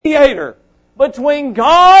mediator between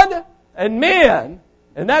God and men,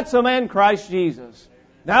 and that's the man Christ Jesus.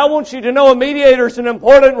 Now I want you to know a mediator is an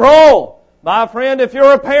important role. My friend, if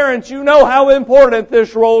you're a parent, you know how important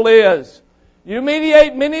this role is. You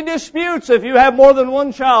mediate many disputes if you have more than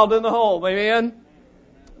one child in the home. Amen?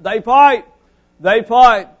 They fight. They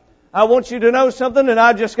fight. I want you to know something, and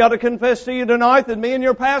I just got to confess to you tonight that me and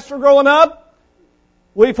your pastor growing up,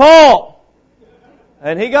 we fall.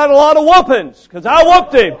 And he got a lot of whoopings, because I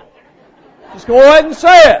whooped him. Just go ahead and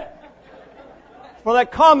say it. For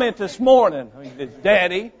that comment this morning, his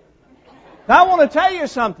daddy. Now I want to tell you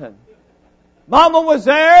something. Mama was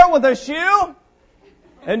there with a shoe,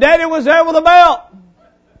 and Daddy was there with a belt.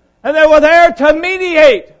 And they were there to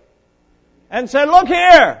mediate. And said, look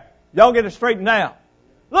here, y'all get it straightened out.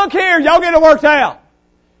 Look here, y'all get it worked out.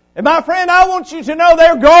 And my friend, I want you to know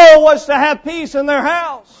their goal was to have peace in their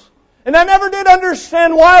house. And I never did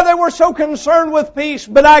understand why they were so concerned with peace,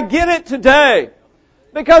 but I get it today.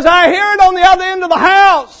 Because I hear it on the other end of the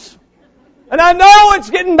house. And I know it's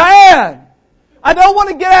getting bad. I don't want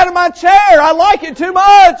to get out of my chair. I like it too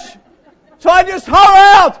much. So I just holler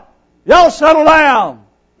out, y'all settle down.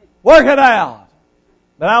 Work it out.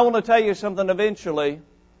 But I want to tell you something eventually.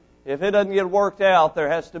 If it doesn't get worked out, there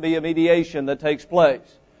has to be a mediation that takes place.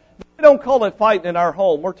 We don't call it fighting in our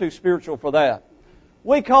home. We're too spiritual for that.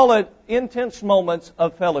 We call it intense moments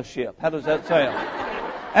of fellowship. How does that sound?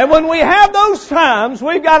 And when we have those times,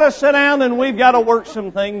 we've got to sit down and we've got to work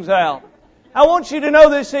some things out. I want you to know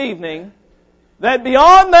this evening that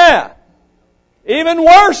beyond that, even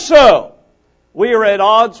worse so, we are at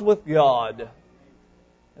odds with God.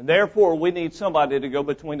 And therefore, we need somebody to go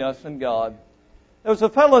between us and God. There was a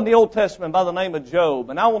fellow in the Old Testament by the name of Job,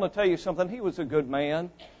 and I want to tell you something. He was a good man.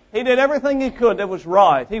 He did everything he could that was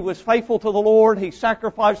right. He was faithful to the Lord. He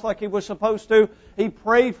sacrificed like he was supposed to. He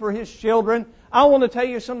prayed for his children. I want to tell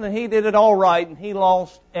you something. He did it all right, and he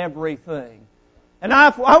lost everything. And I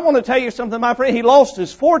want to tell you something, my friend. He lost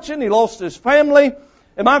his fortune. He lost his family.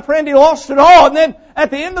 And my friend, he lost it all. And then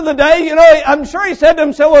at the end of the day, I'm sure he said to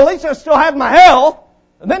himself, well, at least I still have my health.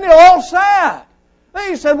 And then he lost that. Then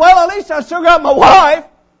he said, well, at least I still got my wife.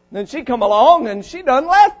 And then she come along and she done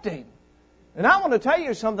left him. And I want to tell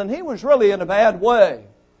you something. He was really in a bad way.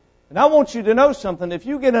 And I want you to know something. If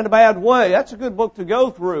you get in a bad way, that's a good book to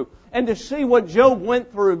go through and to see what Job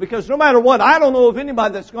went through. Because no matter what, I don't know of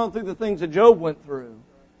anybody that's gone through the things that Job went through.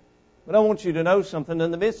 But I want you to know something.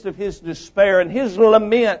 In the midst of his despair and his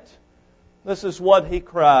lament, this is what he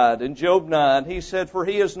cried. In Job 9, he said, for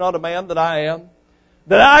he is not a man that I am,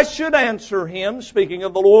 that I should answer him, speaking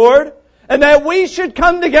of the Lord, and that we should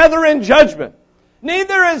come together in judgment.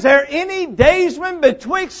 Neither is there any daysman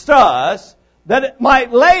betwixt us that it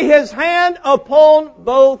might lay his hand upon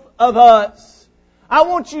both of us. I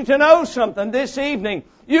want you to know something this evening.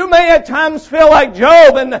 You may at times feel like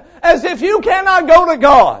Job, and as if you cannot go to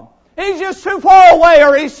God. He's just too far away,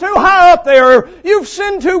 or He's too high up there, or you've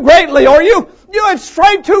sinned too greatly, or you had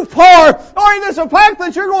strayed too far, or it is the fact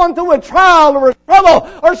that you're going through a trial or a trouble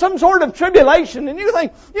or some sort of tribulation, and you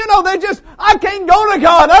think, I can't go to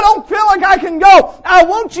God. I don't feel like I can go. I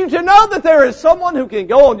want you to know that there is someone who can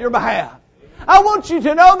go on your behalf. I want you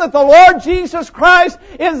to know that the Lord Jesus Christ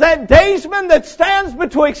is that daysman that stands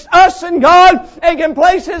betwixt us and God and can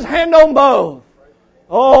place His hand on both.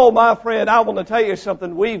 Oh, my friend, I want to tell you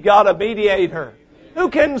something. We've got a mediator who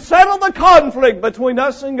can settle the conflict between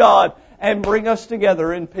us and God and bring us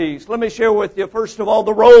together in peace. Let me share with you, first of all,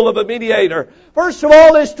 the role of a mediator. First of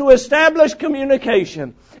all is to establish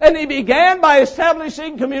communication. And he began by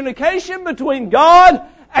establishing communication between God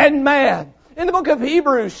and man. In the book of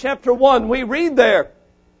Hebrews, chapter 1, we read there,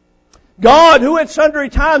 God, who at sundry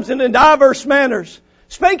times and in diverse manners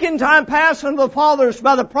spake in time past unto the fathers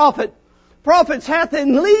by the prophets, hath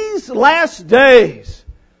in these last days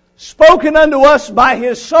spoken unto us by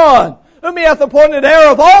His Son, whom He hath appointed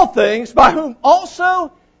heir of all things, by whom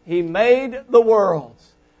also He made the worlds.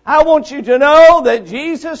 I want you to know that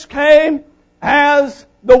Jesus came as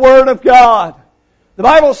the Word of God. The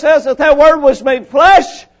Bible says that Word was made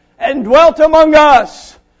flesh and dwelt among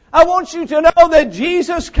us. I want you to know that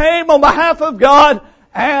Jesus came on behalf of God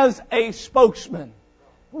as a spokesman.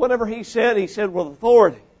 Whatever He said with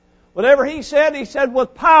authority. Whatever He said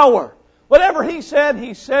with power. Whatever He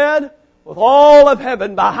said with all of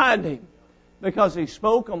heaven behind Him. Because He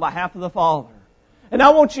spoke on behalf of the Father. And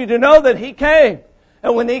I want you to know that He came.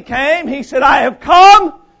 And when He came, He said, I have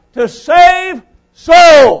come to save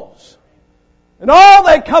souls. And all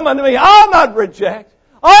that come unto Me, I'll not reject.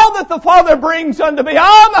 All that the Father brings unto Me,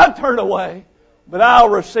 I'll not turn away. But I'll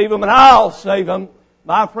receive them and I'll save them.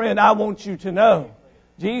 My friend, I want you to know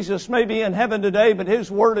Jesus may be in heaven today, but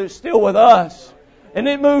His Word is still with us. And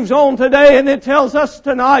it moves on today and it tells us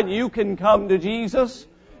tonight, you can come to Jesus.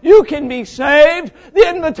 You can be saved. The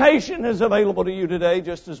invitation is available to you today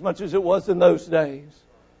just as much as it was in those days.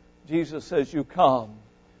 Jesus says you come.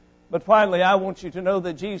 But finally, I want you to know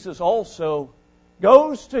that Jesus also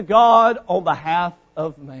goes to God on behalf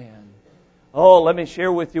of man. Oh, let me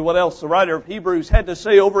share with you what else the writer of Hebrews had to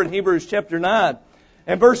say over in Hebrews chapter 9.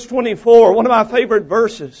 And verse 24, one of my favorite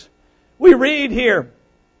verses. We read here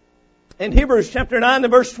in Hebrews chapter 9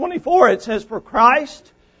 and verse 24, it says, "For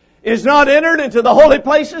Christ is not entered into the holy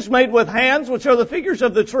places made with hands, which are the figures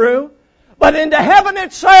of the true, but into heaven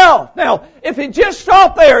itself." Now, if it just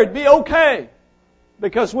stopped there, it'd be okay,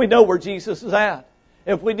 because we know where Jesus is at.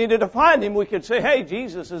 If we needed to find Him, we could say, hey,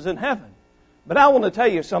 Jesus is in heaven. But I want to tell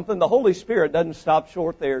you something, the Holy Spirit doesn't stop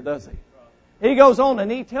short there, does He? He goes on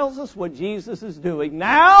and He tells us what Jesus is doing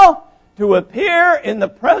now to appear in the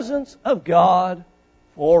presence of God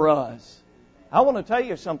for us. I want to tell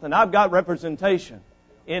you something. I've got representation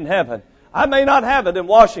in heaven. I may not have it in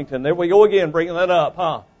Washington. There we go again, bringing that up,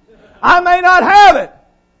 huh? I may not have it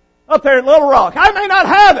up there in Little Rock. I may not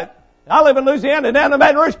have it. I live in Louisiana, down in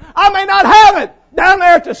Baton Rouge. I may not have it down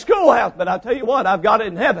there at the schoolhouse. But I tell you what, I've got it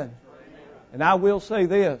in heaven. And I will say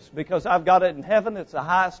this, because I've got it in heaven, it's the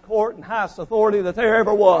highest court and highest authority that there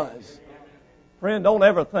ever was. Friend, don't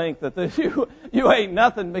ever think that you ain't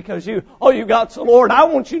nothing because you got the Lord. I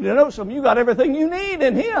want you to know something. You got everything you need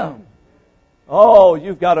in Him. Oh,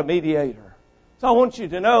 you've got a mediator. So I want you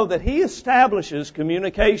to know that He establishes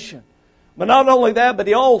communication. But not only that, but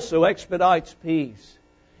He also expedites peace.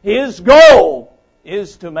 His goal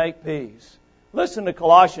is to make peace. Listen to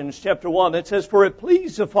Colossians chapter 1. It says, "For it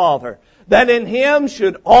pleased the Father that in Him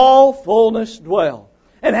should all fullness dwell,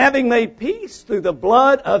 and having made peace through the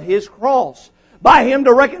blood of His cross, by Him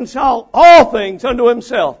to reconcile all things unto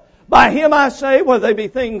Himself. By Him I say, whether they be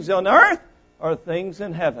things on earth or things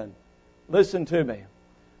in heaven." Listen to me.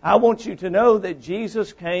 I want you to know that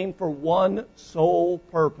Jesus came for one sole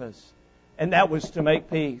purpose, and that was to make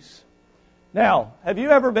peace. Now, have you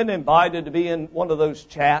ever been invited to be in one of those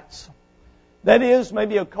chats? That is,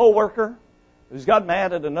 maybe a coworker who's got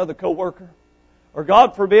mad at another coworker, or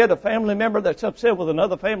God forbid, a family member that's upset with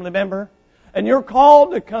another family member, and you're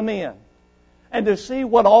called to come in and to see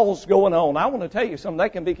what all's going on. I want to tell you something,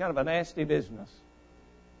 that can be kind of a nasty business.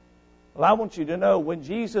 Well, I want you to know, when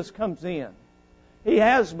Jesus comes in, He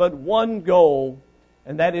has but one goal,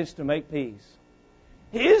 and that is to make peace.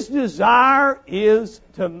 His desire is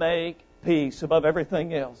to make peace above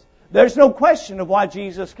everything else. There's no question of why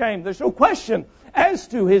Jesus came. There's no question as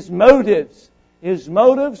to His motives. His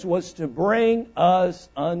motives was to bring us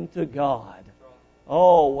unto God.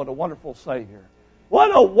 Oh, what a wonderful Savior.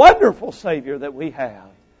 What a wonderful Savior that we have.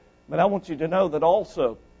 But I want you to know that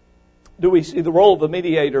also, do we see the role of the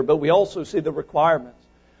mediator, but we also see the requirements.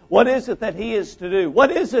 What is it that He is to do?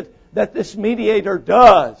 What is it that this mediator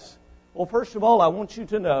does? Well, first of all, I want you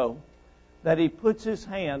to know that He puts His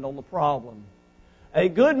hand on the problem. A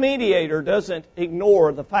good mediator doesn't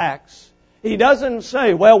ignore the facts. He doesn't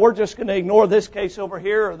say, well, we're just going to ignore this case over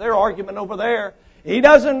here or their argument over there. He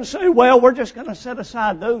doesn't say, well, we're just going to set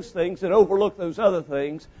aside those things and overlook those other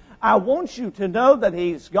things. I want you to know that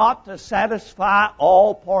He's got to satisfy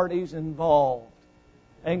all parties involved.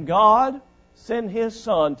 And God sent His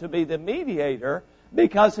Son to be the mediator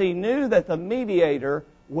because He knew that the mediator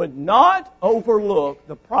would not overlook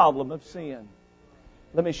the problem of sin.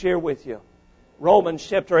 Let me share with you. Romans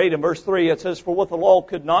chapter 8 and verse 3, it says, "For what the law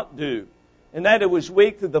could not do, and that it was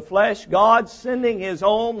weak through the flesh, God sending His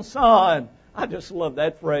own Son." I just love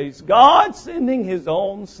that phrase. God sending His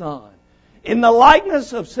own Son in the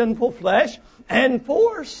likeness of sinful flesh, and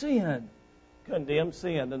for sin, condemned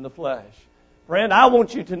sin in the flesh. Friend, I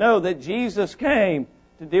want you to know that Jesus came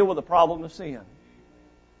to deal with the problem of sin.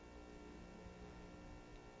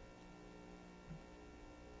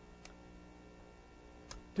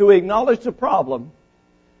 To acknowledge the problem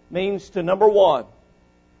means to, number one,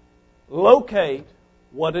 locate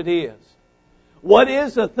what it is. What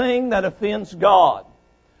is the thing that offends God?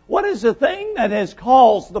 What is the thing that has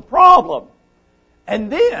caused the problem?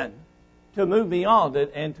 And then to move beyond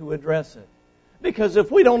it and to address it. Because if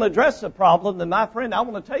we don't address the problem, then my friend, I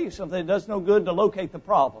want to tell you something. It does no good to locate the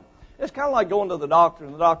problem. It's kind of like going to the doctor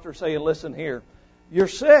and the doctor saying, listen here, you're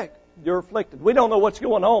sick. You're afflicted. We don't know what's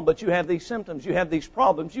going on, but you have these symptoms, you have these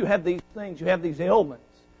problems, you have these things, you have these ailments.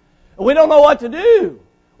 And we don't know what to do.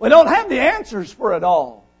 We don't have the answers for it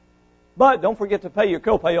all. But don't forget to pay your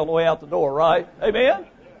copay on the way out the door, right? Amen?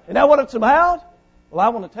 Isn't that what it's about? Well, I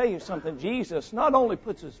want to tell you something. Jesus not only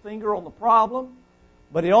puts His finger on the problem,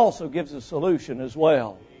 but He also gives a solution as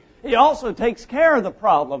well. He also takes care of the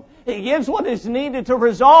problem. He gives what is needed to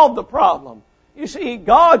resolve the problem. You see,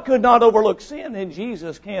 God could not overlook sin, and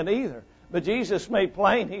Jesus can't either. But Jesus made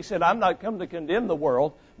plain, He said, I'm not come to condemn the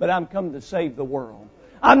world, but I'm come to save the world.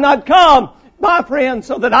 I'm not come, my friend,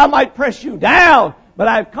 so that I might press you down, but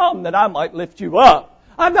I've come that I might lift you up.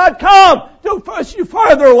 I've not come to push you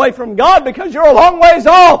further away from God because you're a long ways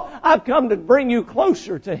off. I've come to bring you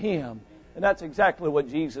closer to Him. And that's exactly what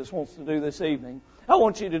Jesus wants to do this evening. I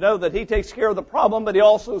want you to know that He takes care of the problem, but He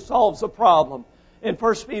also solves the problem. In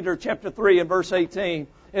 1 Peter chapter 3 and verse 18,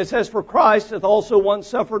 it says, For Christ hath also once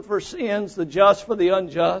suffered for sins, the just for the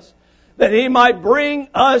unjust, that He might bring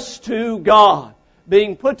us to God,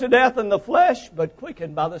 being put to death in the flesh, but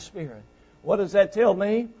quickened by the Spirit. What does that tell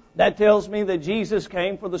me? That tells me that Jesus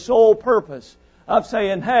came for the sole purpose of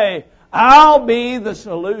saying, hey, I'll be the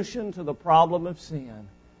solution to the problem of sin.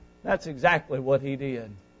 That's exactly what He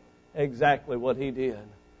did. Exactly what He did.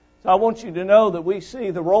 So I want you to know that we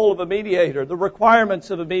see the role of a mediator, the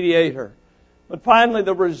requirements of a mediator, but finally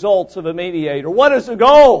the results of a mediator. What is the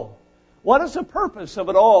goal? What is the purpose of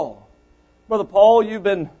it all? Brother Paul, you've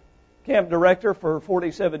been camp director for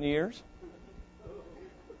 47 years.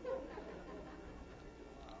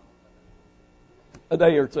 A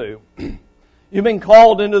day or two. You've been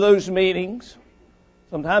called into those meetings,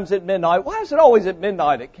 sometimes at midnight. Why is it always at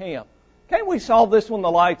midnight at camp? Can't we solve this when the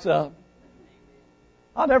light's up?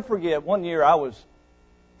 I'll never forget, one year I was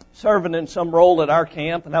serving in some role at our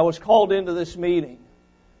camp, and I was called into this meeting.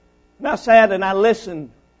 And I sat and I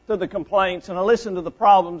listened to the complaints, and I listened to the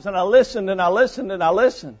problems, and I listened and I listened and I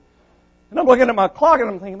listened. And I'm looking at my clock and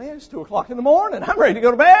I'm thinking, man, it's 2 o'clock in the morning. I'm ready to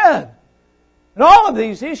go to bed. And all of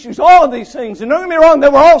these issues, all of these things, and don't get me wrong, they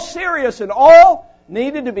were all serious and all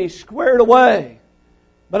needed to be squared away.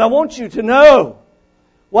 But I want you to know,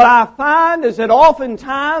 what I find is that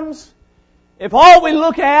oftentimes, if all we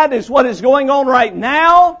look at is what is going on right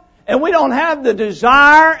now, and we don't have the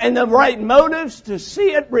desire and the right motives to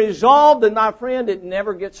see it resolved, then my friend, it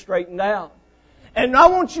never gets straightened out. And I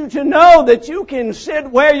want you to know that you can sit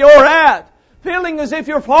where you're at, feeling as if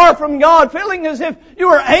you're far from God, feeling as if you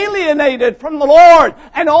are alienated from the Lord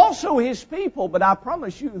and also His people. But I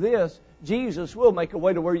promise you this, Jesus will make a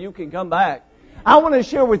way to where you can come back. I want to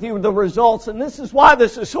share with you the results, and this is why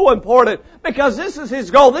this is so important, because this is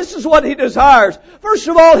His goal. This is what He desires. First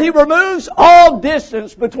of all, He removes all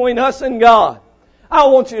distance between us and God. I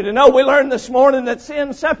want you to know, we learned this morning that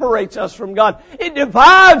sin separates us from God. It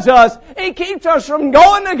divides us. It keeps us from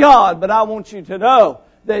going to God. But I want you to know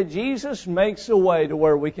that Jesus makes a way to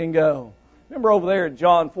where we can go. Remember over there at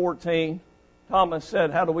John 14, Thomas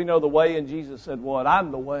said, how do we know the way? And Jesus said, what?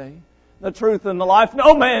 I'm the way, the truth, and the life.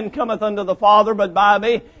 No man cometh unto the Father but by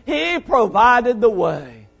me. He provided the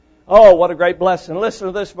way. Oh, what a great blessing. Listen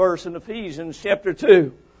to this verse in Ephesians chapter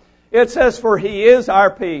 2. It says, for He is our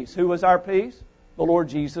peace. Who is our peace? The Lord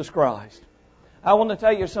Jesus Christ. I want to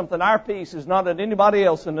tell you something. Our peace is not in anybody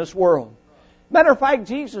else in this world. Matter of fact,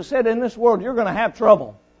 Jesus said in this world you're going to have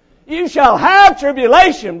trouble. You shall have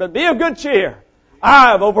tribulation, but be of good cheer.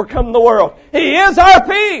 I have overcome the world. He is our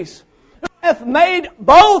peace, who hath made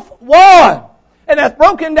both one, and hath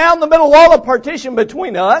broken down the middle wall of partition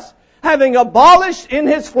between us, having abolished in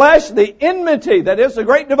His flesh the enmity, that is the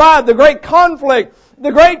great divide, the great conflict,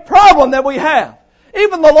 the great problem that we have.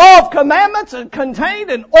 Even the law of commandments are contained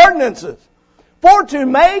in ordinances. For to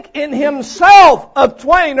make in Himself of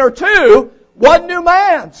twain or two one new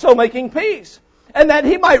man, so making peace. And that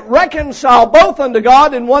He might reconcile both unto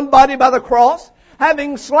God in one body by the cross,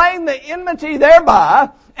 having slain the enmity thereby,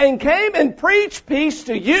 and came and preached peace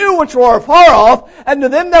to you which were afar off, and to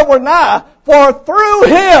them that were nigh. For through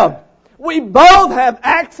Him we both have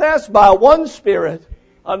access by one Spirit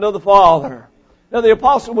unto the Father. Now the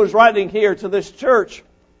apostle was writing here to this church.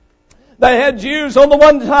 They had Jews on the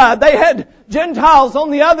one side. They had Gentiles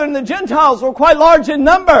on the other, and the Gentiles were quite large in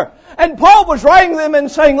number. And Paul was writing them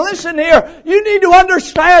and saying, listen here, you need to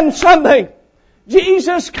understand something.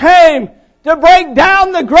 Jesus came to break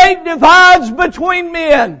down the great divides between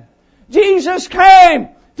men. Jesus came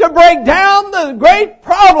to break down the great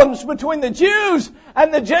problems between the Jews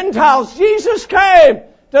and the Gentiles. Jesus came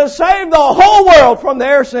to save the whole world from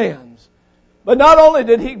their sins. But not only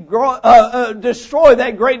did He destroy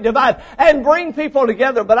that great divide and bring people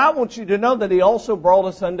together, but I want you to know that He also brought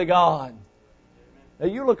us unto God. Now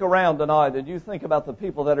you look around tonight and you think about the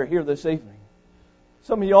people that are here this evening.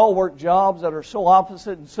 Some of you all work jobs that are so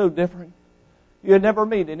opposite and so different. You'd never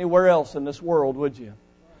meet anywhere else in this world, would you?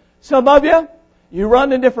 Some of you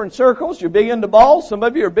run in different circles. You're big into balls. Some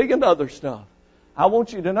of you are big into other stuff. I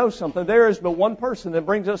want you to know something. There is but one person that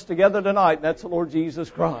brings us together tonight, and that's the Lord Jesus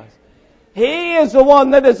Christ. He is the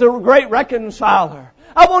one that is a great reconciler.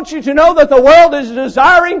 I want you to know that the world is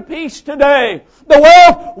desiring peace today. The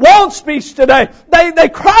world wants peace today. They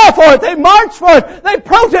cry for it. They march for it. They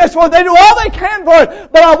protest for it. They do all they can for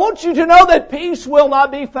it. But I want you to know that peace will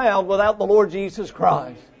not be found without the Lord Jesus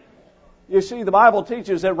Christ. You see, the Bible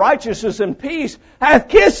teaches that righteousness and peace hath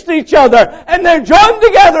kissed each other, and they're joined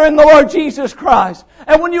together in the Lord Jesus Christ.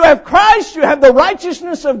 And when you have Christ, you have the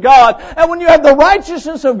righteousness of God. And when you have the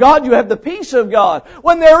righteousness of God, you have the peace of God.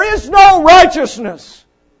 When there is no righteousness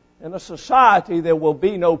in a society, there will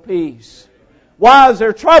be no peace. Why is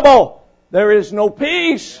there trouble? There is no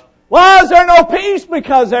peace. Why is there no peace?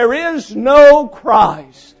 Because there is no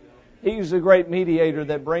Christ. He's the great mediator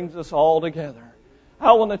that brings us all together.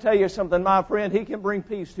 I want to tell you something, my friend. He can bring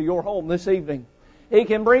peace to your home this evening. He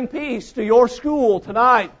can bring peace to your school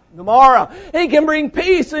tonight, tomorrow. He can bring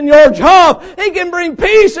peace in your job. He can bring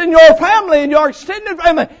peace in your family, in your extended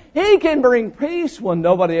family. He can bring peace when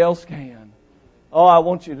nobody else can. Oh, I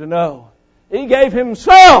want you to know, He gave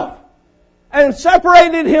Himself and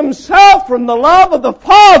separated Himself from the love of the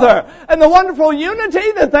Father and the wonderful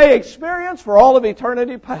unity that they experienced for all of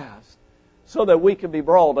eternity past, so that we could be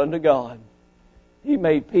brought unto God. He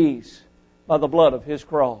made peace by the blood of His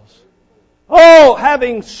cross. Oh,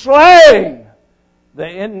 having slain the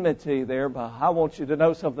enmity thereby. I want you to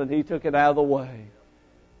know something. He took it out of the way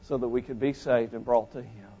so that we could be saved and brought to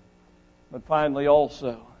Him. But finally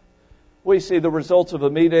also, we see the results of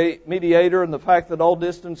a mediator and the fact that all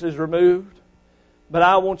distance is removed. But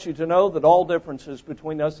I want you to know that all differences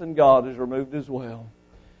between us and God is removed as well.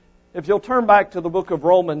 If you'll turn back to the book of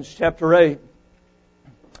Romans chapter 8,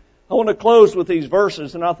 I want to close with these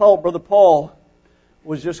verses, and I thought Brother Paul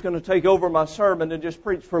was just going to take over my sermon and just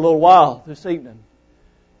preach for a little while this evening.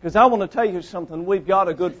 Because I want to tell you something. We've got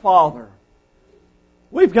a good Father.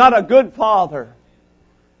 We've got a good Father.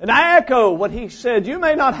 And I echo what he said. You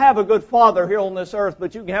may not have a good Father here on this earth,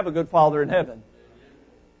 but you can have a good Father in heaven.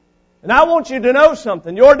 And I want you to know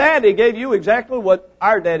something. Your daddy gave you exactly what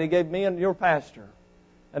our daddy gave me and your pastor.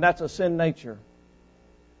 And that's a sin nature.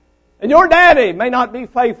 And your daddy may not be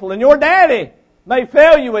faithful, and your daddy may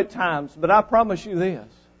fail you at times, but I promise you this.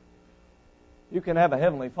 You can have a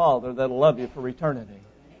heavenly Father that'll love you for eternity,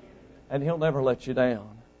 and He'll never let you down.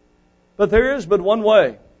 But there is but one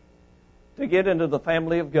way to get into the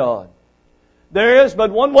family of God. There is but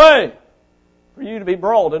one way for you to be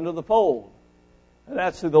brought into the fold, and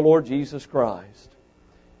that's through the Lord Jesus Christ.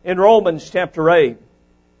 In Romans chapter 8,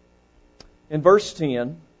 in verse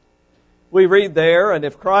 10, we read there, and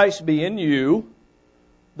if Christ be in you,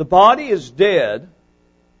 the body is dead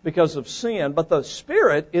because of sin, but the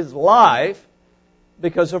Spirit is life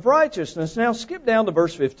because of righteousness. Now skip down to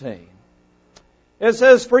verse 15. It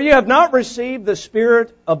says, for you have not received the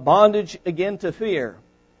spirit of bondage again to fear,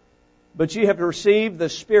 but you have received the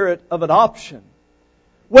Spirit of adoption,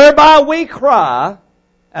 whereby we cry,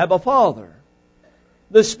 Abba, Father.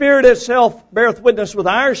 The Spirit itself beareth witness with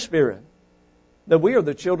our spirit that we are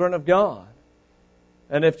the children of God.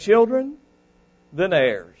 And if children, then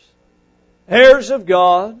heirs. Heirs of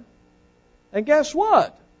God. And guess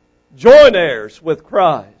what? Joint heirs with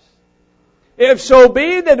Christ. If so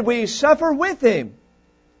be that we suffer with Him,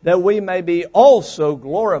 that we may be also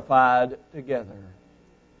glorified together.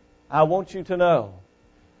 I want you to know,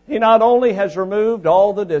 He not only has removed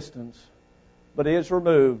all the distance, but He has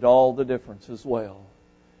removed all the difference as well.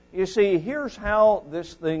 You see, here's how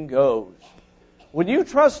this thing goes. When you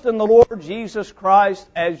trust in the Lord Jesus Christ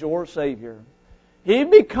as your Savior, He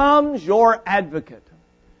becomes your advocate.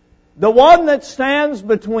 The one that stands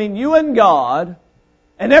between you and God.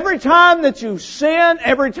 And every time that you sin,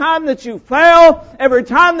 every time that you fail, every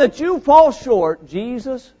time that you fall short,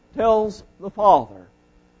 Jesus tells the Father,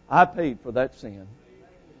 I paid for that sin.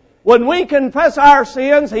 When we confess our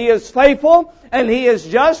sins, He is faithful and He is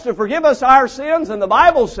just to forgive us our sins. And the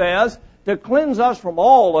Bible says to cleanse us from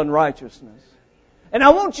all unrighteousness. And I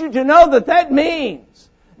want you to know that that means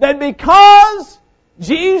that because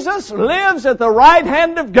Jesus lives at the right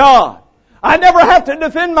hand of God, I never have to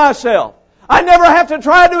defend myself. I never have to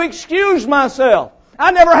try to excuse myself.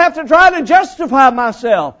 I never have to try to justify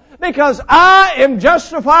myself. Because I am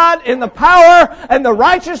justified in the power and the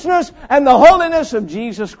righteousness and the holiness of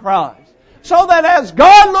Jesus Christ. So that as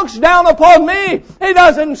God looks down upon me, He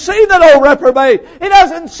doesn't see that old reprobate. He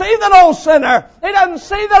doesn't see that old sinner. He doesn't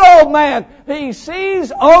see that old man. He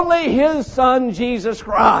sees only His Son, Jesus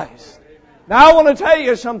Christ. Now I want to tell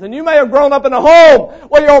you something. You may have grown up in a home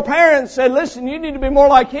where your parents said, listen, you need to be more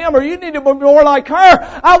like him or you need to be more like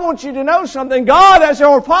her. I want you to know something. God, as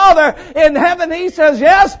your Father in heaven, He says,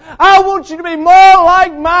 yes, I want you to be more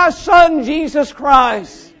like my Son, Jesus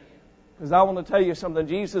Christ. Because I want to tell you something.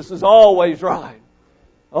 Jesus is always right.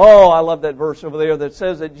 Oh, I love that verse over there that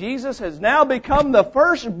says that Jesus has now become the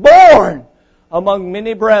firstborn among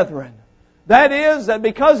many brethren. That is, that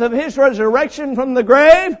because of His resurrection from the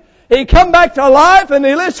grave, He come back to life and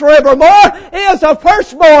He lives forevermore. He is the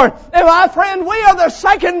firstborn. And my friend, we are the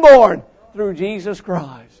secondborn through Jesus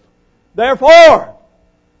Christ. Therefore,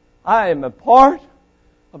 I am a part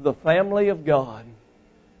of the family of God.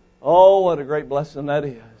 Oh, what a great blessing that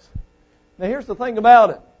is. Now here's the thing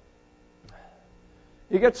about it.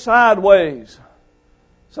 You get sideways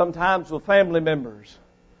sometimes with family members.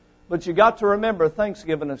 But you got to remember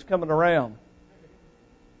Thanksgiving is coming around.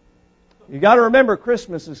 You got to remember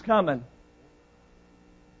Christmas is coming.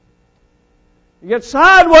 You get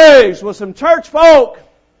sideways with some church folk.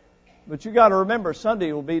 But you got to remember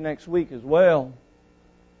Sunday will be next week as well.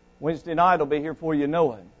 Wednesday night will be here before you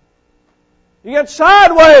know it. You get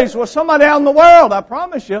sideways with somebody out in the world. I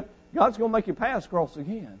promise you, God's going to make your paths cross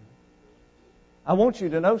again. I want you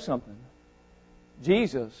to know something.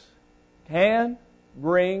 Jesus can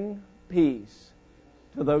bring peace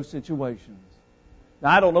to those situations. Now,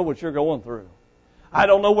 I don't know what you're going through. I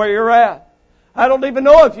don't know where you're at. I don't even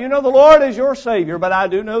know if you know the Lord as your Savior, but I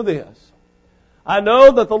do know this. I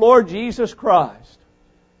know that the Lord Jesus Christ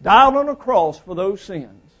died on a cross for those sins.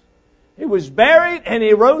 He was buried and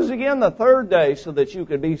He rose again the third day so that you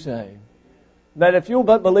could be saved. That if you'll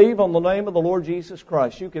but believe on the name of the Lord Jesus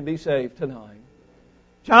Christ, you can be saved tonight.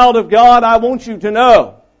 Child of God, I want you to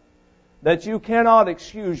know that you cannot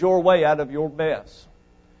excuse your way out of your mess.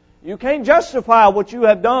 You can't justify what you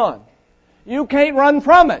have done. You can't run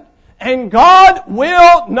from it. And God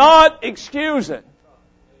will not excuse it.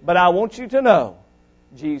 But I want you to know,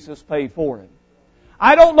 Jesus paid for it.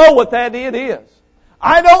 I don't know what that it is.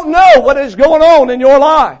 I don't know what is going on in your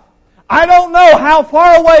life. I don't know how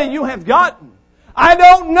far away you have gotten. I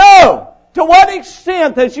don't know to what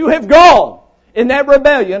extent that you have gone in that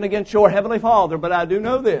rebellion against your Heavenly Father. But I do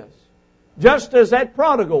know this. Just as that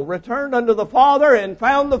prodigal returned unto the Father and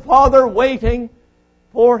found the Father waiting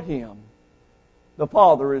for him, the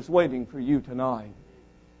Father is waiting for you tonight.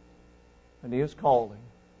 And He is calling.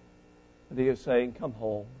 And He is saying, come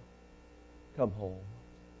home. Come home.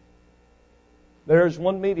 There is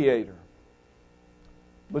one mediator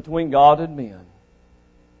between God and men.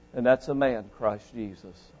 And that's a man, Christ Jesus.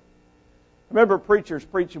 I remember preachers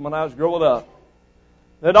preaching when I was growing up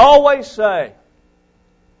that always say,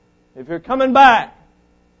 if you're coming back,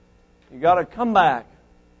 you got to come back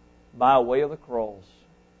by way of the cross.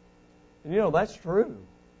 And you know, that's true.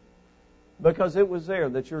 Because it was there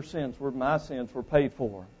that my sins were paid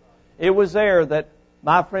for. It was there that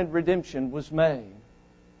my friend redemption was made.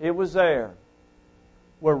 It was there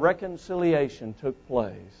where reconciliation took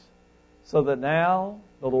place. So that now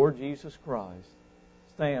the Lord Jesus Christ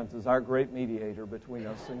stands as our great mediator between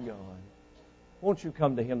us and God. Won't you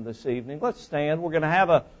come to Him this evening? Let's stand. We're going to have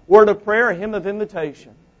a word of prayer, a hymn of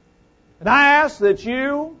invitation. And I ask that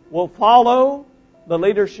you will follow the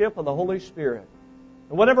leadership of the Holy Spirit.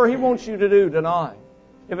 And whatever He wants you to do tonight.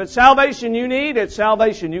 If it's salvation you need, it's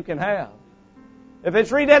salvation you can have. If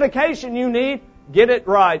it's rededication you need, get it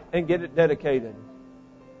right and get it dedicated.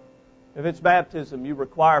 If it's baptism you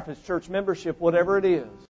require, if it's church membership, whatever it is.